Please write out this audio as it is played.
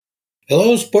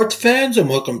Hello, sports fans, and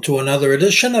welcome to another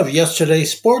edition of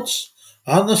Yesterday's Sports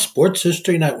on the Sports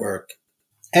History Network.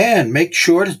 And make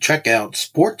sure to check out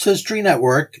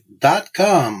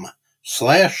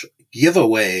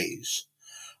sportshistorynetwork.com/giveaways.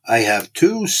 I have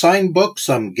two signed books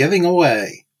I'm giving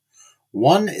away.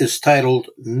 One is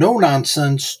titled No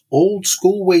Nonsense Old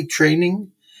School Weight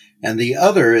Training, and the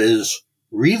other is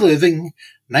Reliving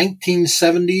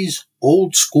 1970s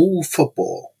Old School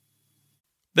Football.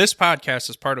 This podcast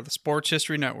is part of the Sports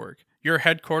History Network, your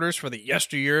headquarters for the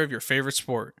yesteryear of your favorite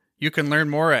sport. You can learn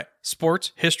more at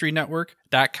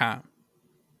sportshistorynetwork.com.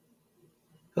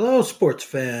 Hello, sports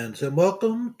fans, and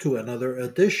welcome to another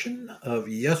edition of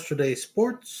Yesterday's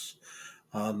Sports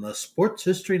on the Sports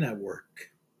History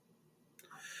Network.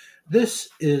 This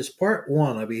is part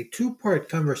one of a two-part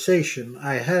conversation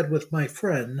I had with my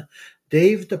friend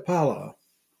Dave DePaula.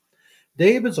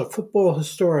 Dave is a football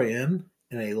historian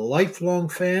and a lifelong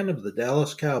fan of the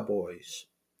Dallas Cowboys.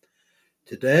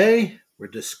 Today, we're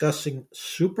discussing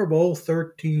Super Bowl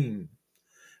 13,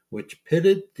 which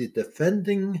pitted the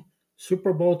defending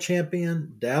Super Bowl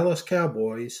champion Dallas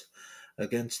Cowboys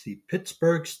against the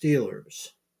Pittsburgh Steelers.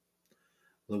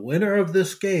 The winner of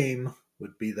this game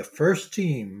would be the first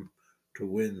team to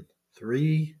win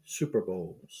 3 Super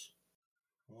Bowls.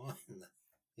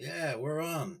 Yeah, we're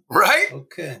on. Right?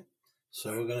 Okay. So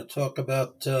we're going to talk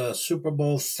about Super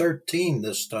Bowl 13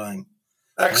 this time.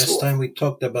 Excellent. Last time we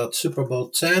talked about Super Bowl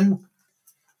 10.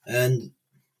 And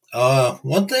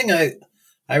one thing I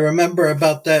remember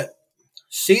about that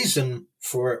season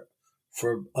for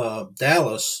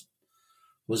Dallas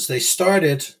was they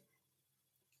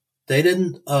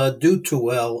didn't do too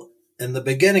well in the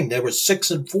beginning. They were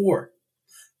 6-4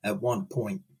 at one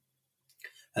point.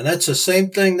 And that's the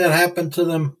same thing that happened to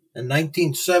them in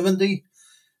 1970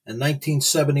 and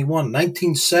 1971.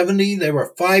 1970, they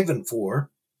were 5-4.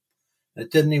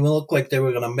 It didn't even look like they were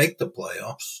going to make the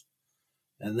playoffs.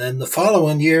 And then the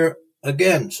following year,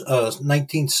 again,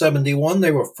 1971, they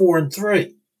were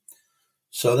 4-3.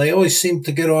 So they always seemed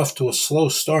to get off to a slow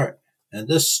start. And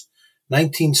this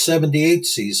 1978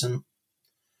 season,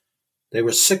 they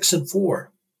were 6-4.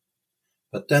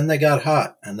 But then they got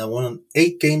hot, and they won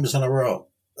 8 games in a row.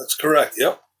 That's correct,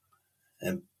 yep.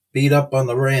 And beat up on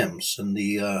the Rams in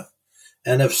the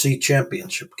NFC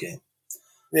Championship game.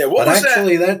 Yeah, what was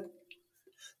actually, that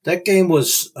game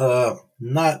was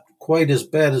not quite as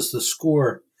bad as the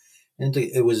score.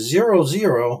 It was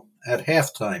 0-0 at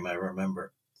halftime, I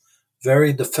remember.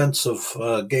 Very defensive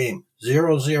game.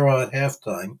 0-0 at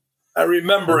halftime. I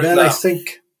remember and it then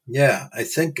now. I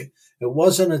think it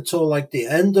wasn't until like the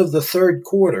end of the third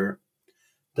quarter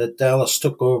that Dallas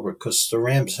took over because the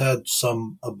Rams had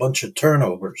a bunch of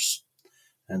turnovers,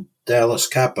 and Dallas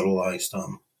capitalized on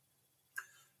them.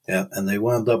 Yeah, and they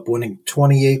wound up winning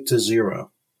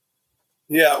 28-0.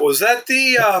 Yeah, was that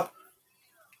the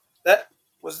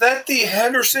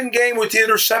Henderson game with the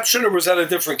interception, or was that a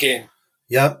different game?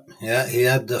 Yep, yeah, he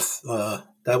had that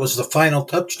was the final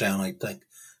touchdown, I think.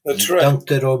 That's he right.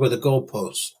 Dunked it over the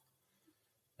goalpost.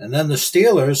 And then the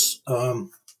Steelers,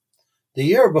 the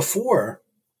year before,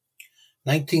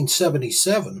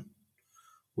 1977,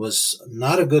 was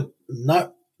not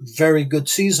very good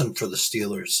season for the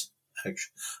Steelers.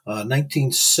 Actually,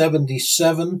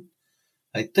 1977,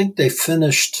 I think they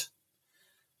finished.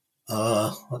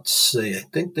 I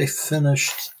think they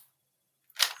finished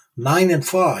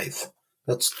 9-5.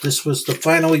 This was the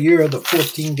final year of the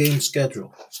 14-game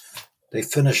schedule. They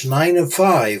finished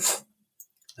 9-5,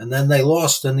 and then they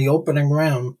lost in the opening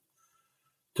round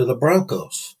to the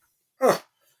Broncos. Huh.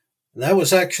 And that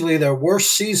was actually their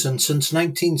worst season since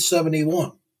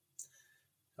 1971.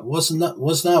 It was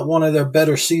not one of their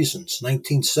better seasons,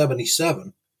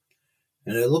 1977.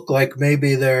 And it looked like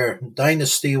maybe their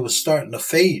dynasty was starting to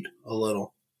fade a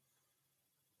little.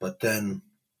 But then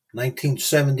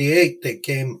 1978, they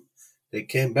came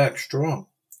back strong.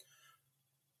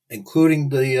 Including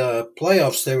the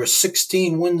playoffs, they were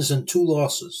 16 wins and 2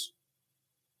 losses.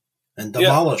 And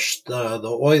demolished the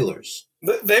Oilers.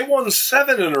 They won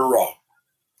 7 in a row.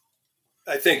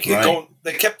 I think right.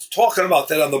 They kept talking about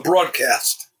that on the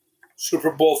broadcast.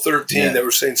 Super Bowl 13, yeah. They were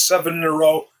saying 7 in a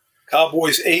row.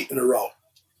 Cowboys 8 in a row.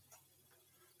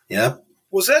 Yep.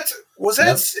 Was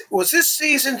this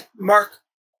season, Mark?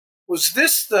 Was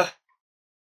this the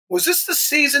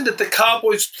season that the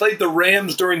Cowboys played the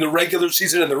Rams during the regular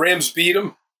season and the Rams beat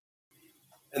them?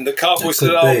 And the Cowboys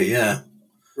said, "Oh, yeah,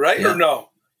 right yeah. or no?"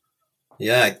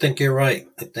 Yeah, I think you're right.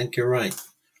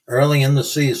 Early in the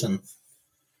season,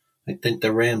 I think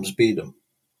the Rams beat them.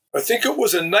 I think it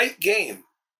was a night game.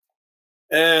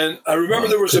 And I remember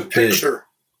there was a picture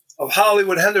of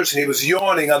Hollywood Henderson. He was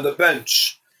yawning on the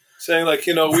bench. saying like,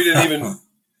 we didn't even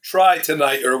try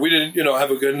tonight, or we didn't,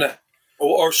 have a good night,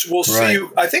 or we'll see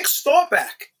you. I think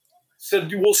Staubach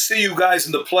said we'll see you guys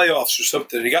in the playoffs or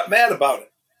something. He got mad about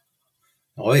it.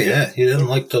 Oh yeah, he didn't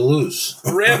like to lose.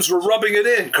 The Rams were rubbing it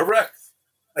in, correct?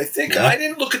 I think I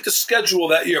didn't look at the schedule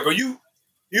that year, but you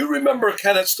remember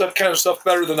kind of stuff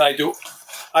better than I do.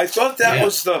 I thought that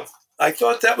was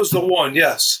the one.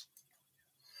 Yes.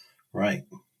 Right.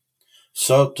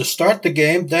 So to start the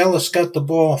game, Dallas got the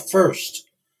ball first.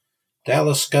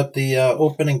 Dallas got the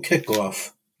opening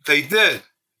kickoff. They did.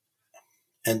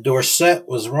 And Dorsett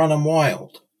was running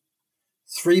wild.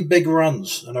 3 big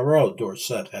runs in a row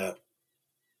Dorsett had.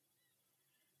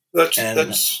 That's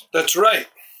right.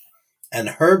 And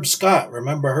Herb Scott,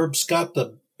 remember Herb Scott,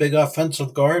 the big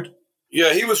offensive guard?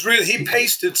 Yeah, he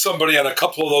pasted somebody on a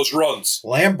couple of those runs.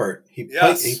 Lambert. He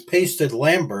pasted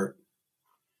Lambert.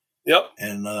 Yep.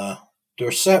 And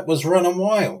Dorsett was running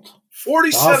wild.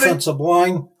 47. The offensive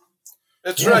line.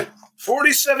 That's right.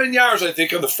 47 yards, I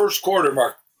think, in the first quarter,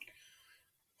 Mark.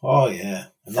 Oh, yeah.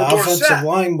 And the offensive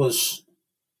line was,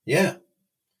 And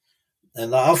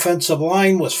the offensive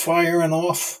line was firing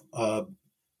off,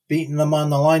 beating them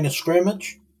on the line of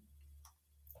scrimmage.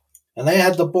 And they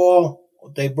had the ball.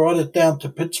 They brought it down to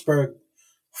Pittsburgh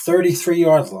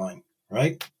 33-yard line,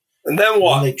 right? And then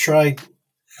what?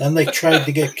 Then they tried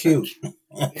to get cute.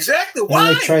 Exactly. Why?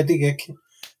 Then they tried to get cute.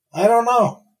 I don't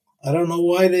know. I don't know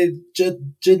why they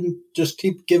didn't just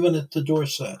keep giving it to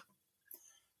Dorsett.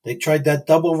 They tried that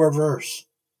double reverse.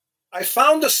 I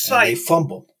found a site. And they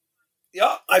fumbled.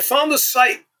 Yeah, I found the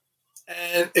site,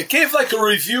 and it gave like a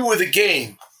review of the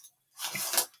game.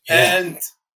 Yeah. And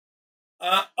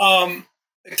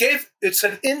it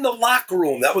said in the locker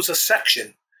room. That was a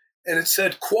section, and it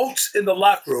said quotes in the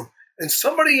locker room. And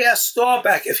somebody asked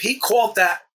Staubach if he called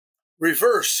that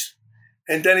reverse,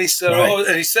 and then he said,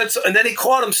 and then he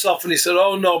caught himself, and he said,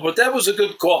 "Oh no, but that was a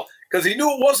good call," because he knew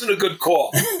it wasn't a good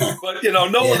call. But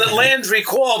knowing that Landry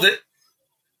called it,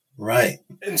 right,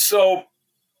 and so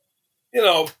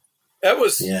that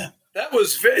was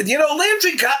very,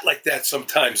 Landry got like that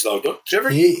sometimes though. Don't you ever?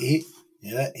 He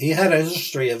had a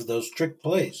history of those trick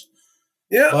plays.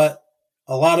 Yeah, but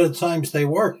a lot of times they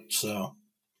worked, so.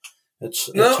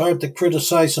 It's hard to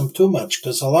criticize them too much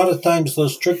because a lot of times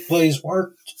those trick plays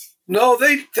worked. No,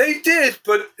 they did,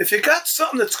 but if you got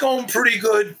something that's going pretty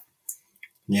good,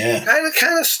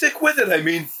 kind of stick with it. I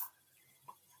mean,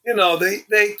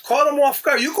 they caught them off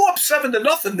guard. You go up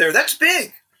 7-0 there. That's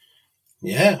big.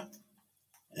 Yeah,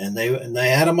 and they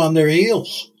had them on their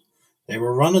heels. They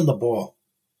were running the ball.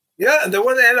 Yeah, and they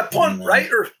had a punt,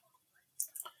 right?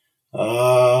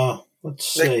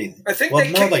 Let's see. I think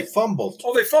they fumbled.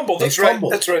 Oh, they fumbled. That's right.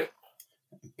 That's right.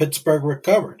 Pittsburgh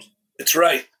recovered. That's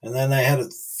right. And then they had a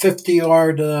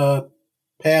 50-yard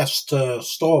pass to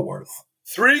Stallworth.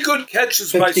 3 good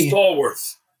catches by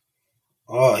Stallworth.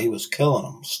 Oh, he was killing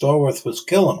them. Stallworth was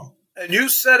killing them. And you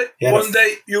said it one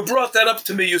day. You brought that up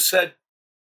to me. You said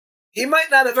he might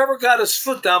not have ever got his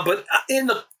foot down, but in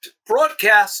the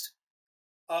broadcast,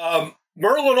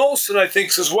 Merlin Olsen, I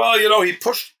think, says, well, he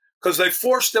pushed because they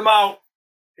forced him out.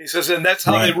 He says, and that's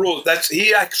how they ruled.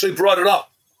 He actually brought it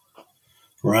up.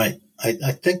 Right. I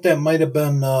think that might have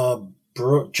been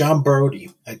John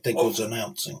Brody, I think, was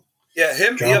announcing. Yeah,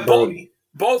 him. John Brody.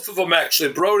 Both of them,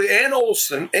 actually. Brody and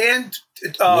Olsen. And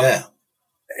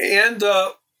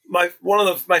one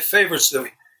of my favorites.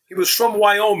 He was from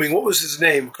Wyoming. What was his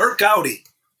name? Kirk Gowdy.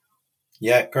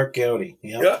 Yeah, Kirk Gowdy.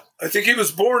 Yep. Yeah, I think he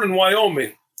was born in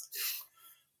Wyoming.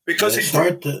 Because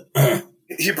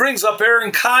he brings up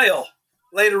Aaron Kyle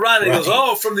later on. And he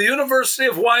goes, from the University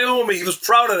of Wyoming. He was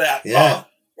proud of that. Yeah.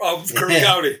 Kirk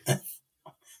Gowdy.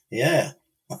 Yeah.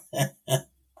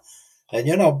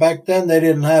 And, back then they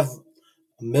didn't have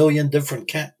a million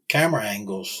different camera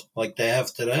angles like they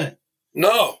have today.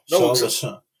 No. So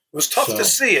it was tough to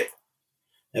see it.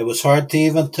 It was hard to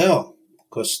even tell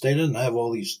because they didn't have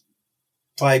all these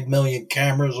 5 million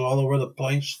cameras all over the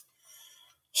place.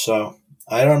 So,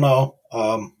 I don't know.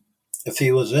 If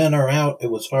he was in or out,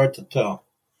 it was hard to tell.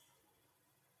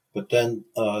 But then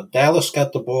Dallas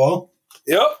got the ball.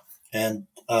 Yep. And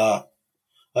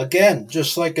again,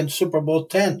 just like in Super Bowl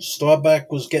X,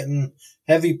 Staubach was getting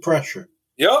heavy pressure.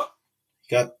 Yep.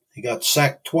 He got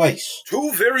sacked twice.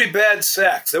 2 very bad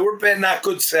sacks. They were not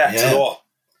good sacks at all.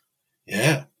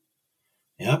 Yeah.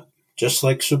 Yep. Just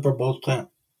like Super Bowl X.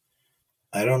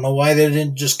 I don't know why they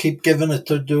didn't just keep giving it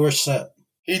to Dorsett.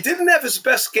 He didn't have his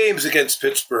best games against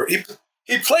Pittsburgh.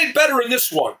 He played better in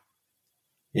this one.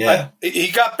 Yeah.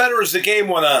 He got better as the game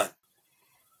went on.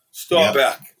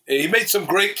 Staubach. Yep. He made some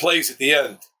great plays at the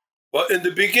end. But in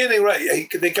the beginning,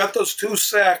 they got those 2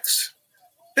 sacks.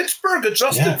 Pittsburgh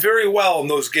adjusted very well in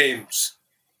those games.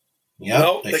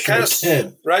 Yeah, they kind of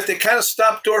did. Right, they kind of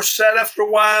stopped Dorsett after a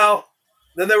while.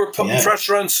 Then they were putting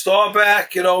pressure on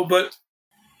Staubach, but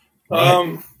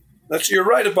you're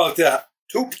right about that.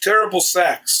 2 terrible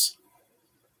sacks.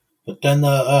 But then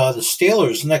the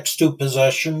Steelers' next 2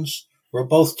 possessions were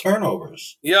both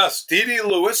turnovers. Yes, D.D.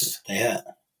 Lewis. They had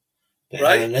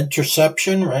an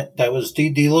interception, right? That was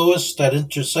D.D. Lewis that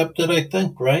intercepted, I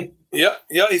think, right? Yeah,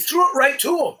 he threw it right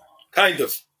to him, kind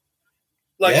of.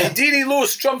 D.D.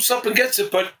 Lewis jumps up and gets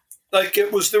it, but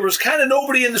there was kind of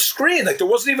nobody in the screen. There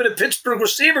wasn't even a Pittsburgh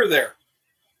receiver there.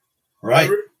 Right.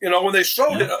 When they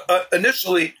showed it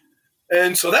initially.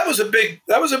 And so that was a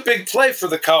big play for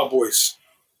the Cowboys.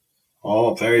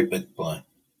 Oh, very big play.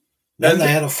 Then they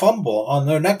had a fumble on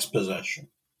their next possession.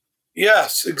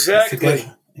 Yes,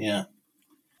 exactly. Yeah.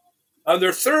 On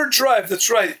their third drive, that's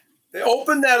right. They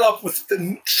opened that up with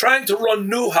trying to run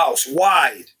Newhouse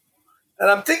wide.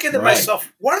 And I'm thinking to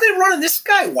myself, what are they running this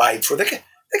guy wide for? They got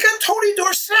Tony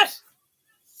Dorsett.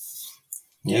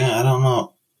 Yeah, I don't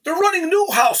know. They're running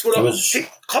Newhouse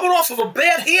coming off of a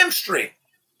bad hamstring.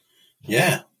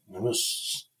 Yeah, it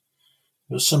was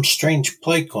some strange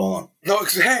play calling. No,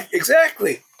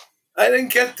 exactly. I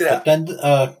didn't get that. But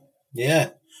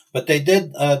then, but they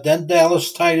did. Then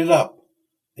Dallas tied it up.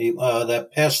 That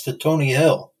pass to Tony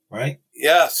Hill, right?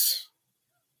 Yes.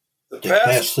 The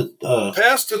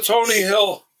pass to Tony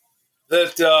Hill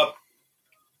that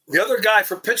the other guy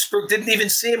for Pittsburgh didn't even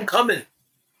see him coming.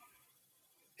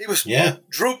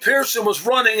 Drew Pearson was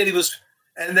running,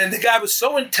 and then the guy was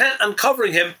so intent on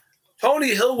covering him,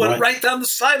 Tony Hill went right down the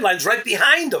sidelines, right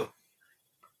behind him.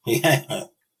 Yeah.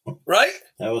 Right?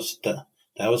 That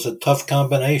was a tough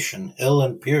combination, Hill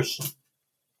and Pearson.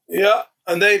 Yeah,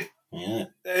 and they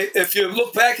if you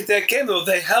look back at that game, though,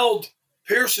 they held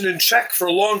Pearson in check for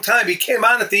a long time. He came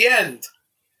on at the end.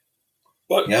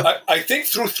 But I think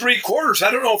through 3 quarters,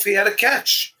 I don't know if he had a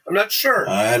catch. I'm not sure.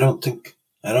 I don't think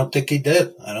he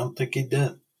did.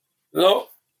 No,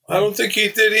 I don't think he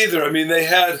did either. I mean, they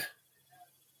had...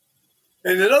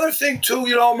 And another thing, too,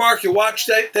 Mark, you watch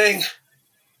that thing,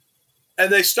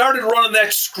 and they started running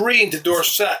that screen to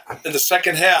Dorsett in the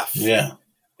second half. Yeah.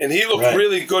 And he looked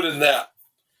really good in that.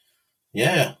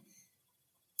 Yeah.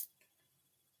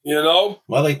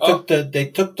 Well, they took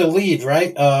the lead,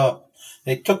 right?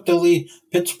 They took the lead.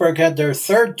 Pittsburgh had their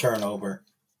 3rd turnover.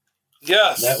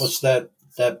 Yes. That was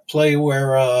that play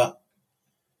where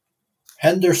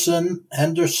Henderson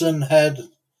had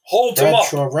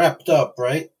Bradshaw wrapped up,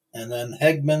 right? And then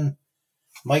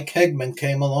Mike Hegman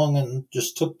came along and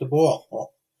just took the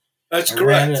ball. That's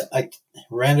correct.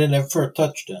 Ran it in for a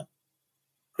touchdown.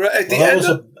 Correct.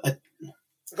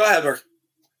 Go ahead, Mark.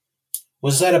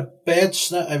 Was that a bad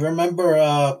snap? I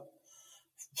remember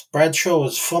Bradshaw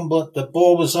was fumbling. The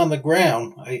ball was on the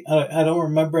ground. I don't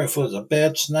remember if it was a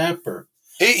bad snap or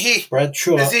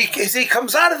Bradshaw. As he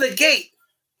comes out of the gate,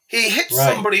 he hits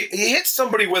somebody. He hits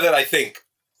somebody with it, I think.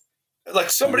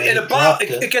 Like somebody in a bob,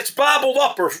 it gets bobbled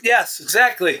up. Yes,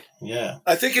 exactly. Yeah,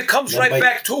 I think it comes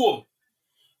back to him.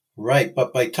 Right,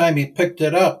 but by the time he picked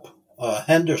it up,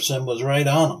 Henderson was right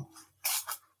on him.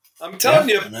 I'm telling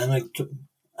you,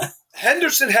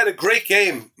 Henderson had a great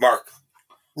game, Mark.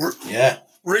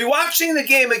 Rewatching the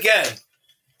game again.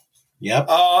 Yep.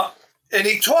 And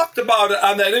he talked about it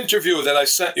on that interview that I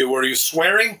sent you, where he was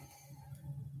swearing.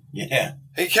 Yeah.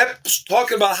 He kept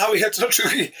talking about how he had such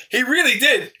a... He really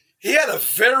did. He had a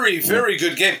very, very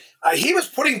good game. He was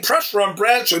putting pressure on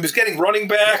Bradshaw. He was getting running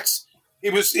backs.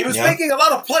 He was making a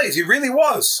lot of plays. He really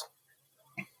was.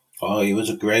 Oh, he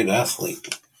was a great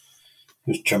athlete.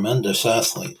 He was a tremendous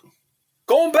athlete.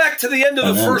 Going back to the end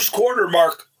of the first quarter,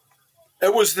 Mark,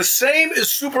 it was the same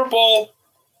as Super Bowl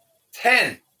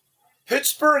 10.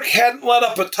 Pittsburgh hadn't let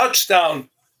up a touchdown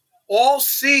all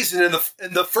season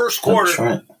in the first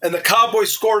quarter, and the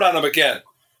Cowboys scored on them again.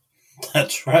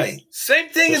 That's right. Same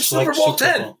thing in Super Bowl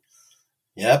 10.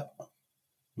 Yep.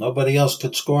 Nobody else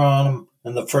could score on them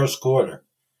in the first quarter.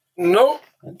 Nope.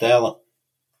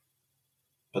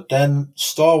 But then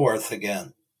Stallworth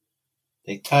again.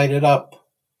 They tied it up.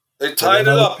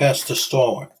 Pass to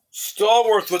Stallworth.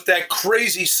 Stallworth with that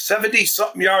crazy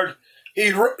 70-something yard.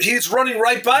 He's running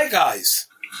right by guys.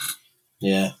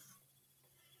 Yeah.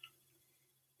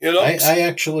 I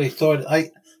actually thought I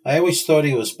always thought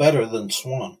he was better than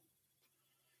Swan.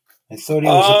 I thought he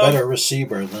was a better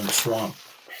receiver than Swan.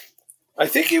 I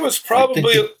think he was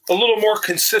probably a little more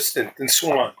consistent than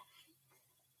Swan.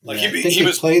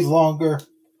 He played longer.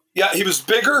 Yeah, he was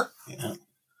bigger.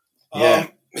 Yeah.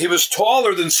 He was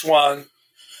taller than Swan.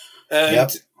 And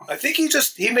I think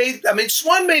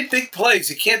Swan made big plays.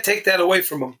 You can't take that away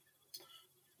from him.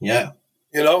 Yeah.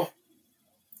 You know?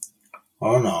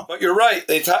 Oh, no. But you're right.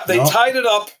 They tied it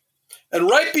up. And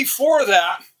right before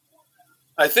that,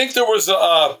 I think there was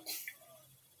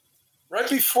right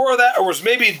before that, or was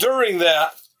maybe during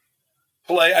that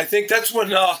play, I think that's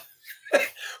when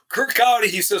Kirk County,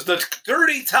 he says, the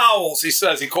dirty towels, he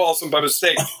says. He calls them by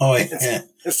mistake. Oh, yeah.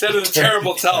 Instead of the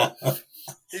terrible towel.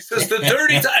 He says, the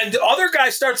dirty towel. And the other guy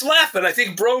starts laughing, I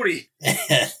think Brody.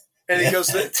 And he goes,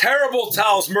 the terrible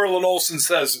towels, Merlin Olsen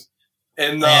says.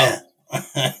 And,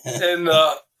 it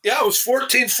was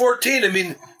 14-14. I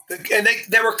mean, and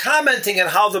they were commenting on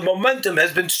how the momentum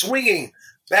has been swinging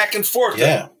back and forth.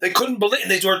 Yeah. They couldn't believe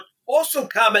it. They were also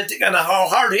commenting on how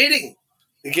hard hitting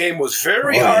the game was.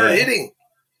 Very hard hitting.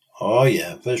 Oh,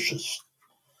 yeah. Vicious.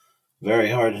 Very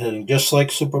hard hitting. Just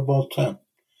like Super Bowl 10.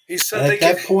 He said at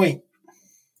that point.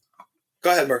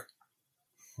 Go ahead, Mark.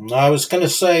 I was going to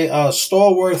say,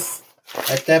 Stallworth,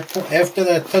 at that point, after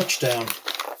that touchdown,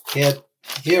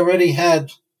 he already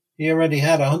had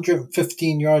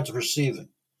 115 yards receiving.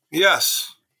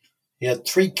 Yes. He had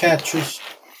 3 catches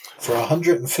for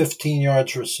 115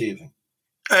 yards receiving.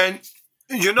 And,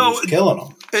 you know, he was killing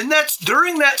them. And that's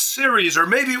during that series, or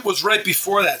maybe it was right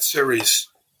before that series.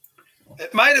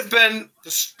 It might have been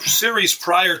the series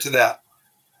prior to that.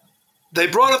 They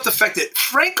brought up the fact that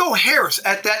Franco Harris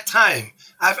at that time,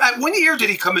 when year did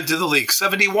he come into the league?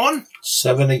 71?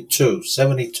 72.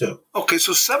 Okay,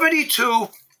 so 72,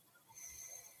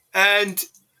 and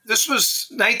this was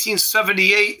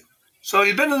 1978. So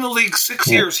he'd been in the league 6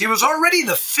 years. He was already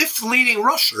the 5th leading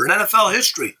rusher in NFL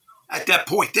history at that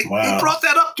point. They brought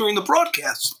that up during the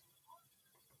broadcast.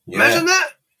 Yeah. Imagine that.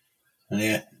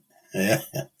 Yeah.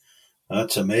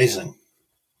 That's amazing.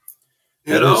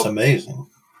 That is amazing.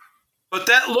 But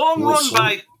that long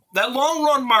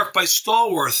run mark by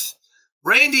Stallworth,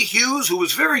 Randy Hughes, who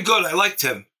was very good, I liked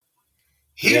him.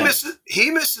 He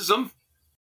misses him,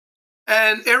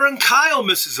 and Aaron Kyle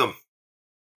misses him.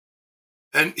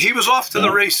 And he was off to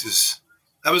the races.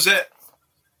 That was it.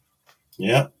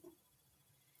 Yeah.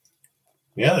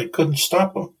 Yeah, they couldn't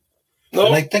stop him. No.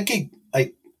 And I think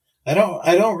I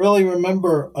don't really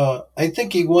remember. I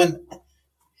think he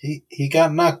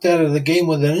got knocked out of the game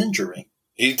with an injury.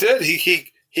 He did.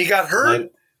 He got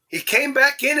hurt. He came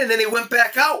back in and then he went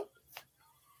back out.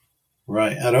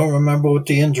 Right. I don't remember what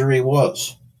the injury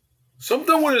was.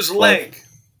 Something with his leg.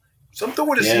 Something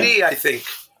with his knee, I think.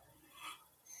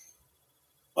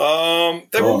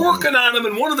 They were working on him,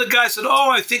 and one of the guys said,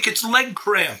 I think it's leg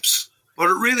cramps. But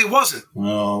it really wasn't.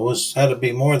 No, it had to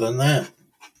be more than that.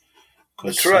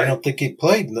 Because I don't think he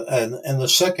played in the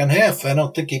second half. I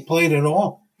don't think he played at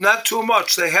all. Not too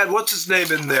much. They had, what's his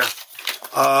name in there?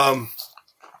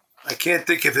 I can't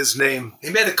think of his name.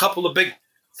 He made a couple of big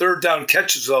third down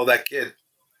catches, though, that kid.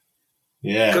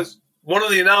 Yeah. Because one of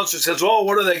the announcers says,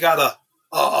 what do they got,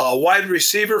 a wide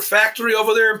receiver factory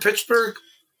over there in Pittsburgh?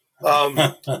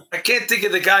 I can't think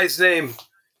of the guy's name.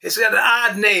 He's got an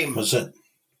odd name. Was it?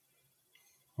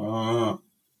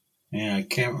 Yeah, I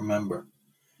can't remember.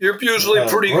 You're usually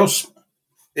pretty... Grossman.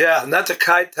 Yeah, not the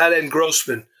tight end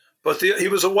Grossman, but he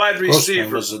was a wide receiver.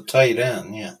 Grossman was a tight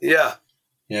end, yeah. Yeah.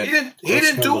 Yeah. He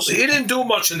didn't do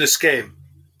much in this game.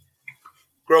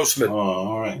 Grossman. Oh,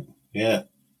 all right. Yeah.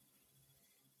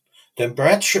 Then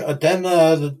Bradshaw. Then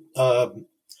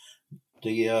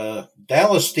the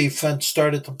Dallas defense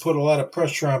started to put a lot of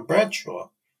pressure on Bradshaw.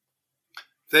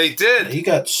 They did. He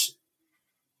got.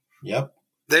 Yep.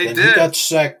 They and did. He got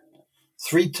sacked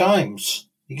 3 times.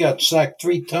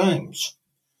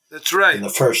 That's right. In the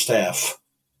first half.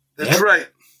 That's right.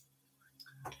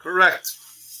 Correct.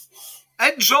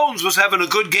 Ed Jones was having a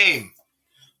good game.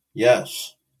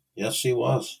 Yes. Yes, he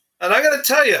was. And I got to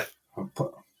tell you,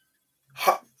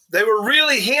 they were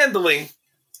really handling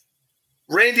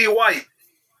Randy White.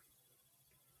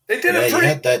 They did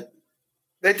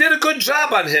They did a good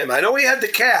job on him. I know he had the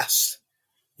cast.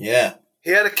 Yeah. He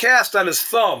had a cast on his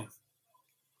thumb.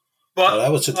 But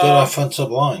that was a good offensive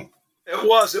line. It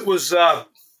was.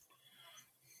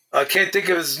 I can't think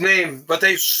of his name, but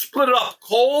they split it up.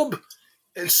 Kolb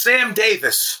and Sam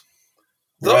Davis.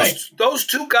 Those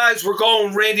 2 guys were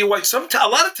going Randy White. A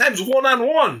lot of times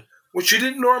one-on-one, which you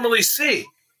didn't normally see.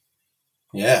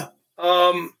 Yeah.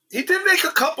 He did make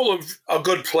a couple of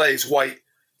good plays, White.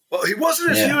 But he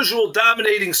wasn't his usual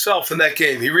dominating self in that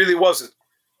game. He really wasn't.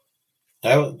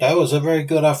 That was a very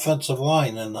good offensive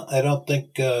line, and I don't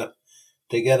think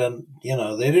they didn't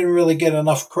really get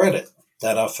enough credit,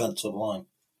 that offensive line.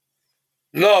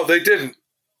 No, they didn't.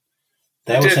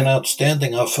 That was an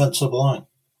outstanding offensive line.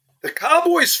 The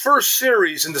Cowboys' first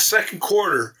series in the second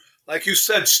quarter, like you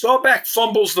said, Staubach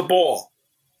fumbles the ball.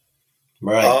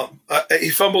 Right. He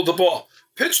fumbled the ball.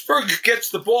 Pittsburgh gets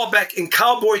the ball back in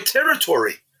Cowboy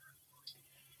territory.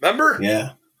 Remember?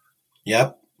 Yeah.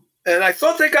 Yep. And I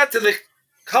thought they got to the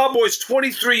Cowboys'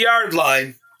 23-yard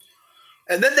line,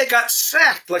 and then they got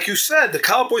sacked. Like you said, the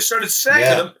Cowboys started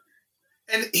sacking him,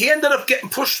 and he ended up getting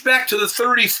pushed back to the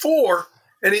 34,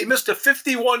 and he missed a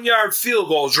 51-yard field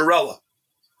goal, Jarrella.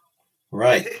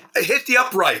 Right. It hit the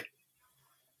upright.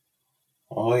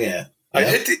 Oh, yeah.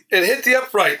 Yep. It hit the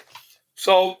upright.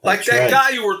 So, like that guy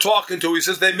you were talking to, he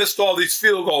says they missed all these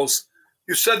field goals.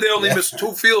 You said they only missed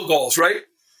 2 field goals, right?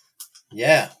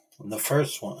 Yeah, in the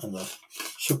first one, in the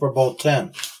Super Bowl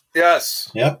 10.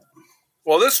 Yes. Yep.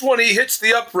 Well, this one, he hits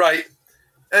the upright,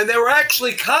 and they were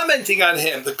actually commenting on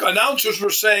him. The announcers were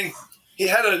saying he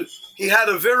had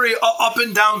a very up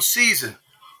and down season.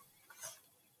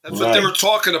 That's what they were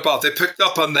talking about. They picked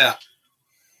up on that.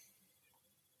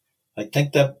 I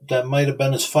think that might have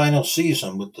been his final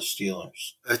season with the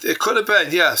Steelers. It could have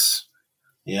been, yes.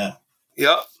 Yeah.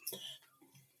 Yep.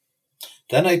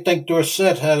 Then I think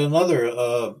Dorsett had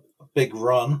another big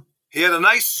run. He had a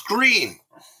nice screen.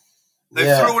 They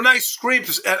threw a nice screen.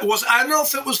 I don't know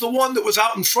if it was the one that was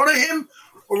out in front of him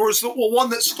or was the one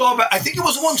that Staubach. I think it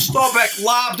was the one Staubach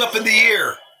lobbed up in the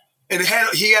air, and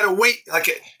he had to wait.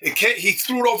 He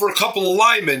threw it over a couple of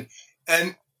linemen,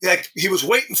 and he was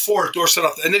waiting for it. Dorsett,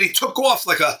 and then he took off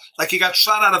like he got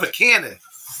shot out of a cannon.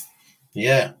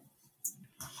 Yeah.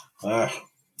 I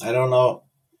don't know.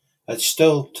 I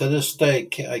still, to this day,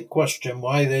 I question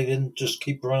why they didn't just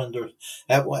keep running.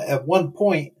 At one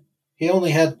point, he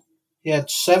had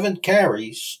 7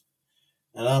 carries,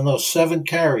 and on those 7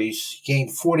 carries, he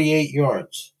gained 48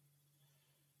 yards.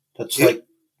 That's like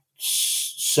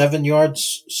 7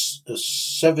 yards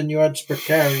per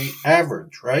carry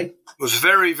average, right? It was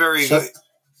very, very good.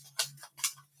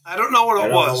 I don't know what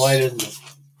it was. I don't know why didn't.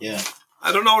 Yeah.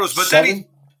 I don't know what it was, but 7? then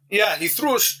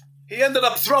he ended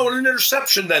up throwing an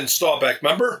interception then, Staubach,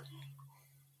 remember?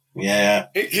 Yeah.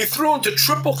 He threw into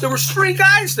triple. There was 3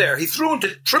 guys there. He threw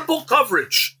into triple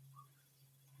coverage.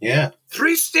 Yeah.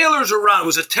 3 Steelers around. It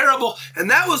was a terrible.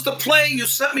 And that was the play. You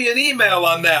sent me an email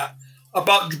on that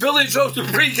about Billy Joe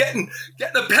Dupree getting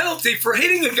a penalty for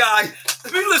hitting a guy.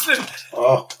 I mean, listen,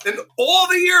 in all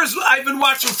the years I've been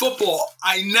watching football,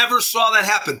 I never saw that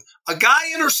happen. A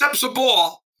guy intercepts a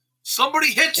ball, somebody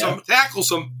hits him,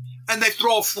 tackles him, and they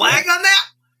throw a flag on that?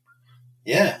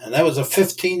 Yeah, and that was a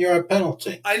 15-yard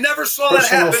penalty. I never saw that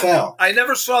happen. Foul. I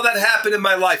never saw that happen in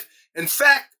my life. In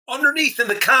fact, underneath in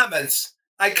the comments,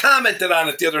 I commented on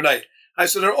it the other night. I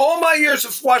said, in all my years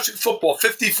of watching football,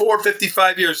 54,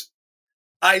 55 years,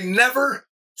 I never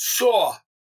saw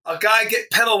a guy get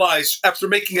penalized after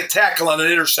making a tackle on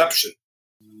an interception.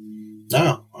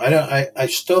 No, I don't. I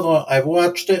still don't. I've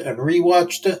watched it and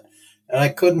rewatched it, and I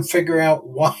couldn't figure out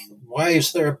why. Why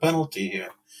is there a penalty here?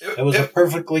 It was a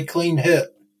perfectly clean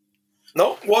hit.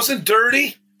 No, it wasn't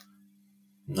dirty.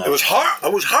 No. It was hard.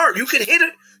 It was hard. You could hit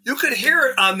it. You could hear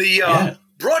it on the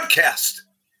broadcast.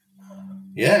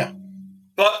 Yeah.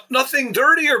 But nothing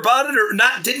dirty about it,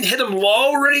 or didn't hit him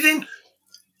low or anything.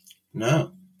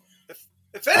 No.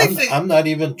 If anything, I'm not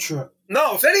even sure.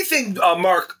 No, if anything,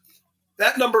 Mark,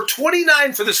 that number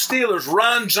 29 for the Steelers,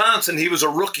 Ron Johnson, he was a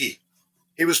rookie.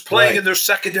 He was playing in their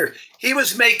secondary. He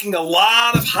was making a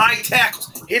lot of high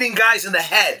tackles, hitting guys in the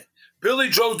head. Billy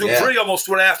Joe Dupree almost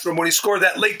went after him when he scored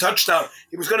that late touchdown.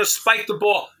 He was going to spike the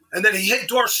ball, and then he hit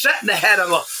Dorsett in the head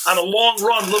on a long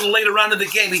run a little later on in the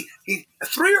game. He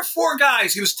 3 or 4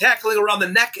 guys he was tackling around the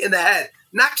neck and the head,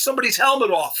 knocked somebody's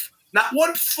helmet off. Not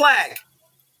one flag.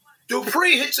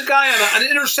 Dupree hits a guy on an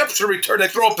interception return. They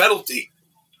throw a penalty.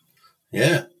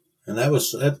 Yeah, and that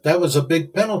was a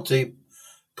big penalty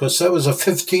because that was a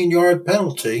 15-yard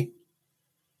penalty.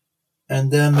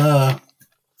 And then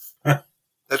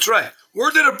that's right.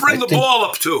 Where did it bring the ball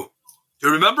up to? Do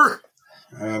you remember?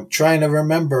 I'm trying to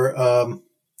remember.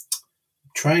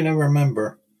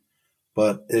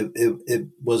 But it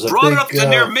was brought it up to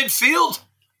near midfield.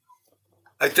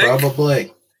 I think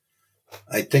probably.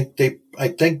 I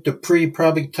think Dupree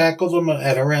probably tackled him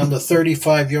at around the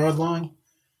 35-yard line,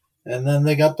 and then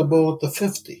they got the ball at the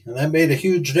 50, and that made a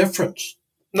huge difference.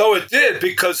 No, it did,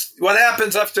 because what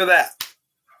happens after that?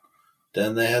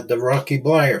 Then they had the Rocky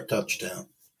Bleier touchdown.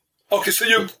 Okay, so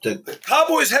the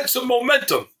Cowboys had some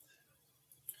momentum,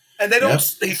 and they don't.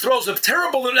 Yep. He throws a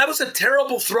terrible. That was a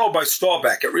terrible throw by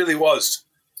Staubach. It really was.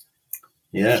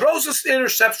 Yeah, he throws this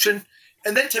interception.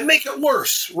 And then to make it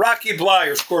worse, Rocky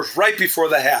Bleier scores right before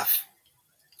the half.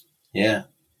 Yeah.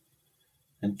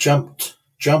 And jumped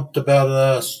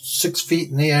about 6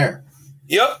 feet in the air.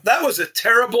 Yep, that was a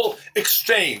terrible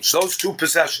exchange, those 2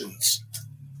 possessions.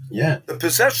 Yeah. The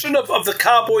possession of the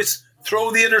Cowboys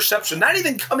throw the interception, not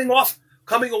even coming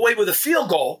away with a field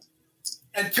goal,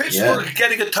 and Pittsburgh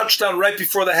getting a touchdown right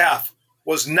before the half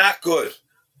was not good.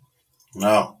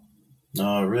 No, it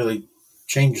really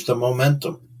changed the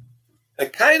momentum.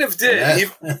 It kind of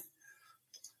did.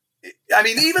 I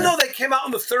mean, even though they came out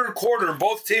in the third quarter and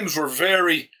both teams were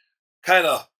very kind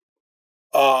of,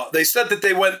 they said that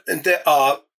they went, and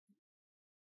the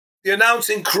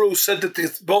announcing crew said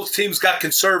that both teams got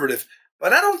conservative.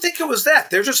 But I don't think it was that.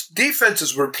 They're just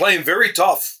defenses were playing very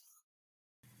tough.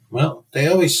 Well, they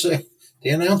always say, the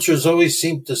announcers always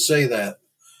seem to say that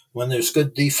when there's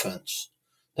good defense.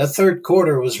 That third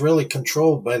quarter was really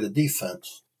controlled by the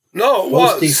defense. No, it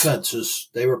Both was. defenses,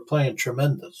 they were playing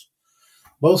tremendous.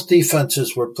 Both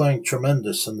defenses were playing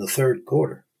tremendous in the third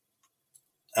quarter.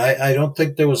 I don't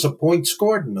think there was a point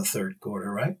scored in the third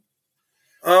quarter, right?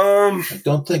 I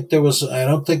don't think there was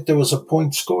a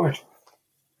point scored.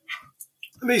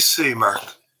 Let me see, Mark.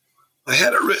 I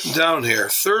had it written down here.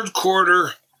 Third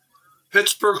quarter,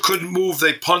 Pittsburgh couldn't move.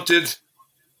 They punted.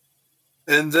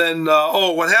 And then,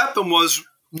 what happened was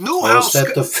Newhouse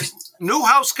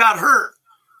got hurt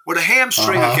with a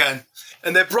hamstring again.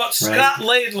 And they brought Scott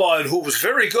Laidlaw in, who was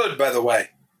very good, by the way.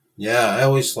 Yeah, I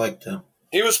always liked him.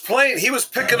 He was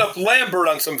picking up Lambert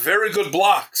on some very good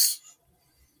blocks.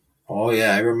 Oh,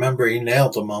 yeah, I remember he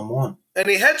nailed him on one. And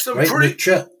he had some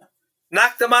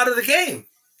knocked him out of the game.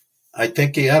 I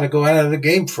think he had to go out of the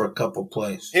game for a couple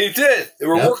plays. He did. They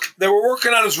were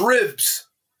working on his ribs.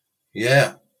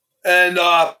 Yeah. And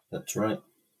that's right.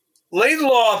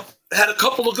 Laidlaw had a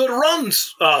couple of good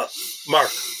runs, Mark.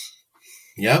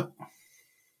 Yep.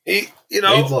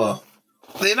 Laidlaw.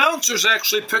 The announcers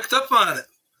actually picked up on it.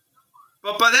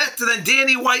 But by that, then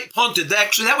Danny White punted.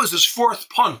 Actually, that was his fourth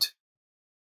punt.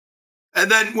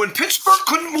 And then when Pittsburgh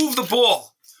couldn't move the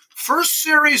ball, first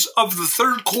series of the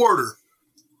third quarter,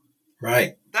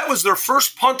 right. That was their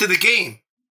first punt of the game.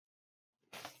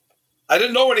 I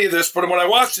didn't know any of this, but when I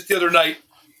watched it the other night,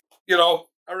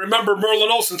 I remember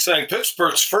Merlin Olsen saying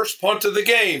Pittsburgh's first punt of the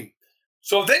game.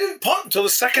 So they didn't punt until the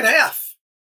second half.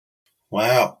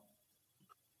 Wow.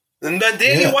 And then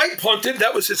Danny White punted.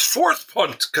 That was his fourth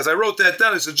punt, because I wrote that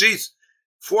down. I said, geez,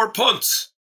 4 punts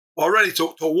already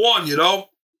to 1,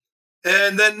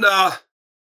 And then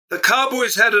the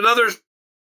Cowboys had another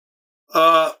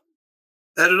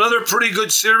pretty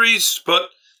good series, but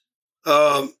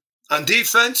on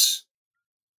defense.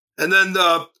 And then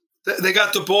they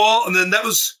got the ball, and then it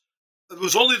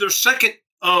was only their second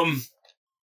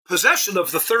possession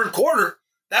of the third quarter.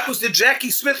 That was the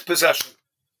Jackie Smith possession.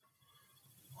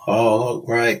 Oh,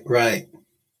 right.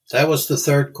 That was the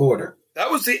third quarter. That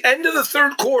was the end of the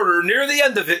third quarter, near the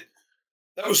end of it.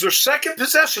 That was their second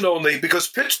possession only, because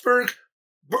Pittsburgh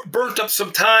burnt up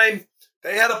some time.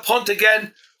 They had a punt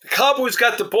again. The Cowboys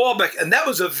got the ball back, and that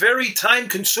was a very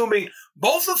time-consuming.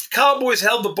 Both of the Cowboys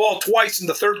held the ball twice in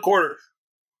the third quarter.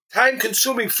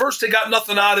 Time-consuming. First, they got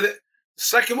nothing out of it. The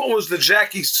second one was the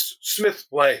Jackie Smith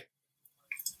play.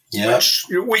 Yeah. Which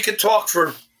we could talk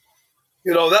for,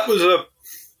 that was a...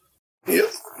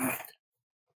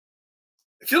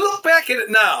 If you look back at it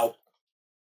now,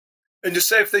 and you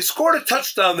say if they scored a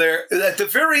touchdown there, at the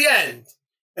very end,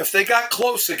 if they got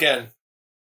close again,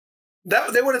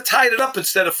 they would have tied it up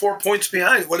instead of 4 points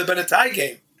behind. It would have been a tie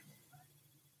game.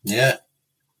 Yeah.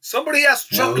 Somebody asked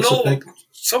Chuck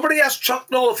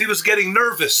Noll if he was getting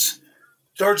nervous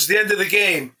towards the end of the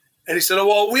game. And he said, "Oh,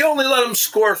 well, we only let him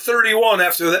score 31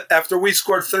 after we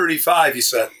scored 35, he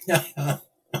said.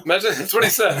 Imagine, that's what he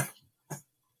said.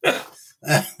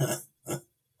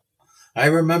 I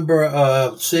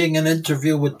remember seeing an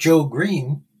interview with Joe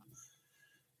Green.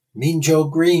 Mean Joe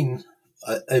Green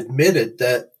admitted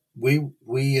that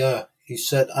he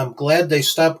said, "I'm glad they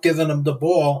stopped giving him the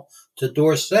ball to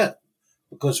Dorsett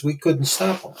because we couldn't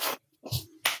stop him."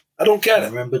 I don't get it. I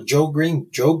remember Joe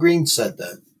Green said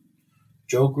that.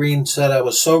 Joe Green said, "I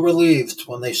was so relieved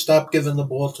when they stopped giving the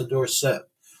ball to Dorsett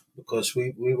because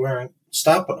we weren't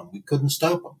stopping him. We couldn't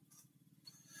stop him."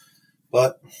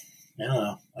 But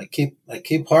I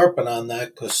keep harping on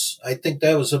that because I think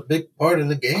that was a big part of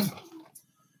the game.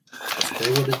 If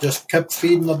they would have just kept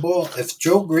feeding the ball, if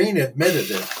Joe Green admitted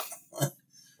it,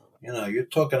 you're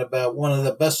talking about one of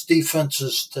the best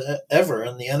defenses ever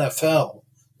in the NFL,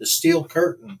 the Steel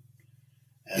Curtain.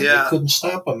 And we couldn't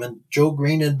stop him, and Joe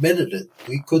Green admitted it.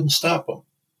 We couldn't stop him.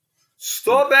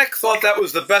 Staubach thought that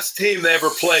was the best team they ever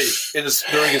played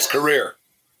during his career.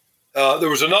 There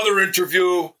was another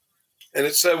interview, and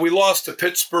it said, "We lost to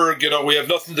Pittsburgh. We have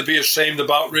nothing to be ashamed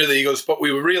about, really." He goes, "But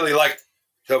we would really like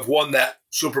to have won that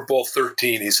Super Bowl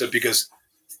 13, he said, because,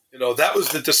 that was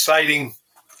the deciding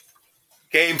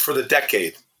game for the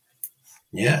decade.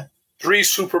 Yeah. 3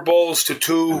 Super Bowls to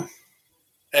 2.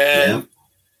 And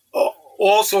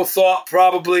also thought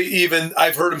probably even,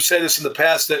 I've heard him say this in the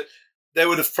past, that they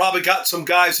would have probably got some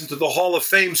guys into the Hall of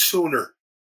Fame sooner.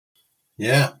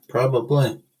 Yeah,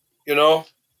 probably. You know,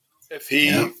 if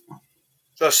he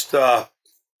just, I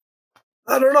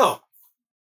don't know.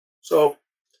 So,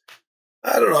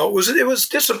 I don't know. It was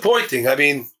disappointing. I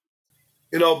mean,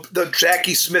 you know, the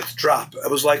Jackie Smith drop. I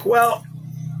was like, well,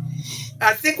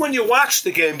 I think when you watched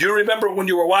the game, do you remember when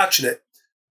you were watching it?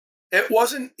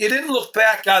 You didn't look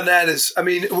back on that as, I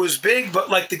mean, it was big, but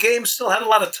like the game still had a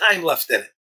lot of time left in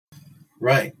it.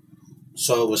 Right.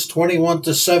 So it was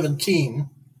 21-17.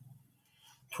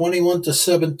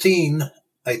 21-17,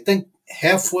 I think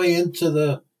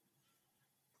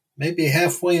maybe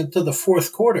halfway into the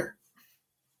fourth quarter.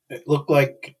 It looked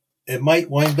like it might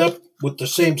wind up with the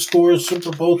same score as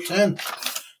Super Bowl 10,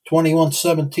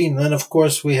 21-17. Then, of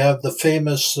course, we have the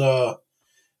famous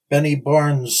Benny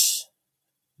Barnes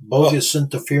bogus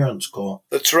interference call.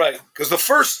 That's right. Because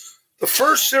the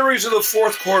first series of the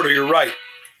fourth quarter, you're right.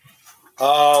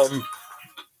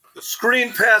 The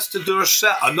screen pass to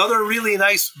Dorsett, another really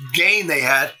nice gain they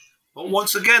had, but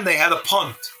once again they had a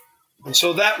punt, and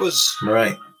so that was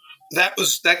right.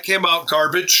 That came out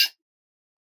garbage.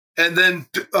 And then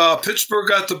Pittsburgh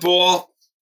got the ball.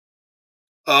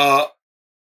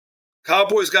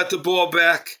 Cowboys got the ball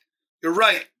back. You're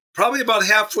right. Probably about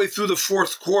halfway through the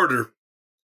fourth quarter.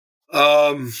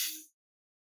 And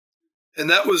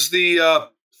that was the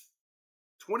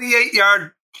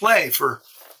 28-yard play for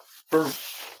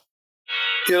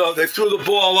they threw the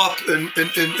ball up and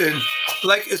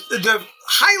like the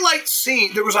highlight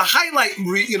scene. There was a highlight,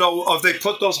 of they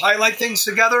put those highlight things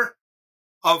together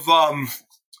of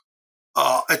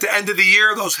at the end of the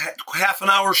year, those half an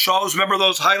hour shows. Remember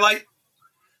those highlight?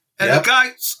 And the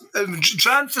guy,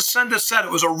 John Facenda, said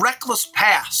it was a reckless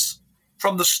pass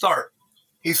from the start.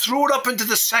 He threw it up into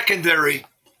the secondary.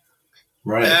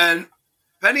 Right. And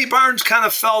Benny Barnes kind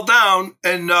of fell down,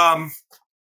 and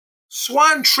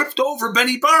Swan tripped over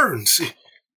Benny Barnes.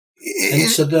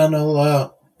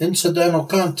 Incidental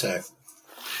contact.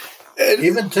 And,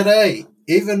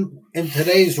 even in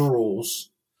today's rules,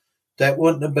 that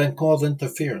wouldn't have been called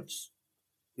interference.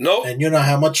 No. And you know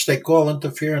how much they call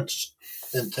interference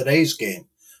in today's game.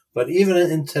 But even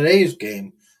in today's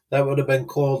game, that would have been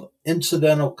called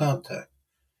incidental contact.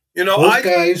 Both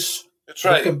guys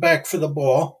looking back for the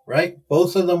ball, right?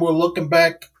 Both of them were looking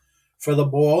back for the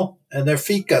ball, and their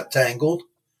feet got tangled.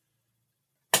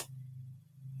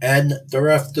 And the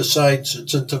ref decides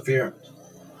it's interference.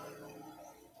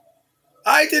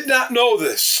 I did not know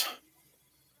this,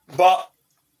 but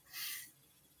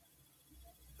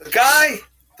the guy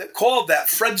that called that,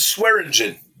 Fred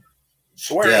Swearingen,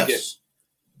 yes.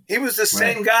 He was the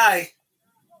same guy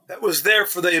that was there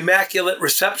for the Immaculate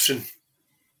Reception.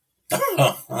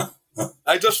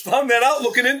 I just found that out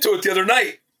looking into it the other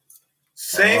night.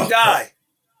 Same guy.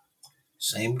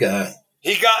 Same guy.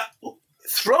 He got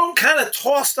thrown, kind of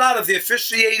tossed out of the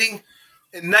officiating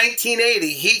in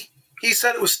 1980. He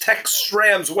said it was Tex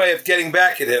Schramm's way of getting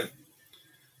back at him.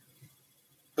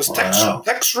 Because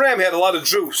Tex Schramm had a lot of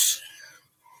juice.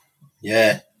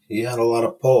 Yeah, he had a lot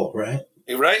of pull, right?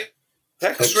 Right?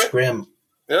 Tex Schramm.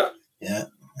 Yeah. Yeah.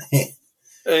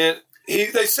 And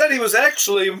they said he was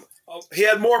actually, he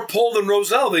had more pull than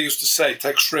Roselle, they used to say,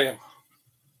 Tex Schramm.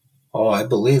 Oh, I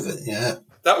believe it, yeah.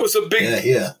 That was a big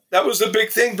That was a big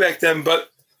thing back then. But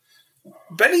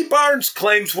Benny Barnes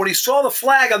claims when he saw the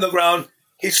flag on the ground,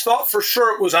 he thought for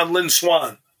sure it was on Lynn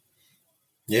Swan.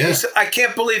 Yeah. He said, I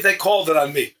can't believe they called it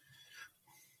on me.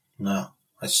 No,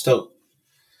 I've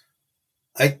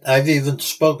even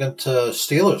spoken to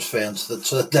Steelers fans that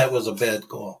said that was a bad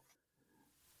call.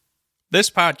 This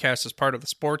podcast is part of the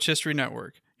Sports History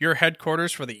Network, your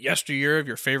headquarters for the yesteryear of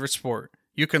your favorite sport.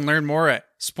 You can learn more at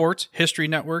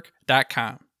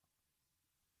sportshistorynetwork.com.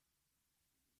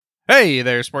 Hey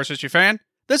there, sports history fan.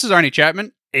 This is Arnie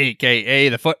Chapman, a.k.a.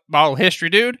 the Football History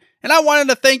Dude, and I wanted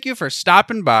to thank you for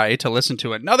stopping by to listen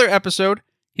to another episode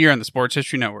here on the Sports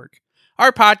History Network.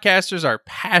 Our podcasters are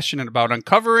passionate about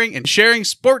uncovering and sharing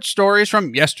sports stories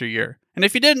from yesteryear. And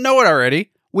if you didn't know it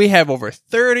already, we have over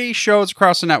 30 shows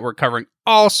across the network covering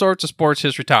all sorts of sports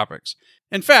history topics.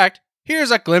 In fact, here's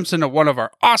a glimpse into one of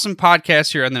our awesome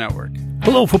podcasts here on the network.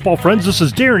 Hello, football friends. This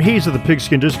is Darren Hayes of the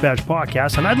Pigskin Dispatch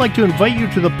podcast, and I'd like to invite you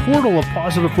to the portal of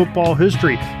positive football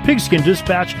history, Pigskin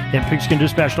Dispatch and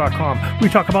pigskindispatch.com. We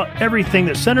talk about everything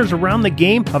that centers around the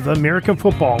game of American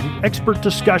football, expert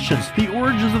discussions, the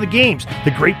origins of the games,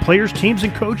 the great players, teams,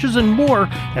 and coaches, and more,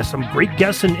 and some great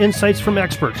guests and insights from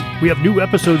experts. We have new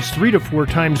episodes 3 to 4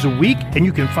 times a week, and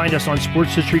you can find us on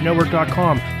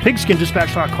sportshistorynetwork.com,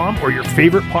 pigskindispatch.com, or your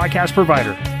favorite podcast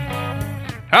provider.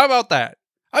 How about that?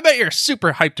 I bet you're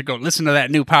super hyped to go listen to that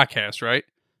new podcast, right?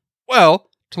 Well,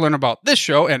 to learn about this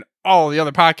show and all the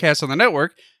other podcasts on the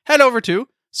network, head over to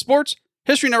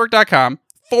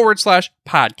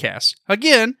sportshistorynetwork.com/podcasts.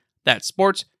 Again, that's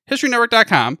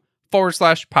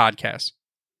sportshistorynetwork.com/podcasts.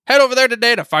 Head over there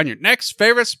today to find your next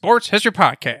favorite sports history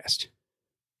podcast.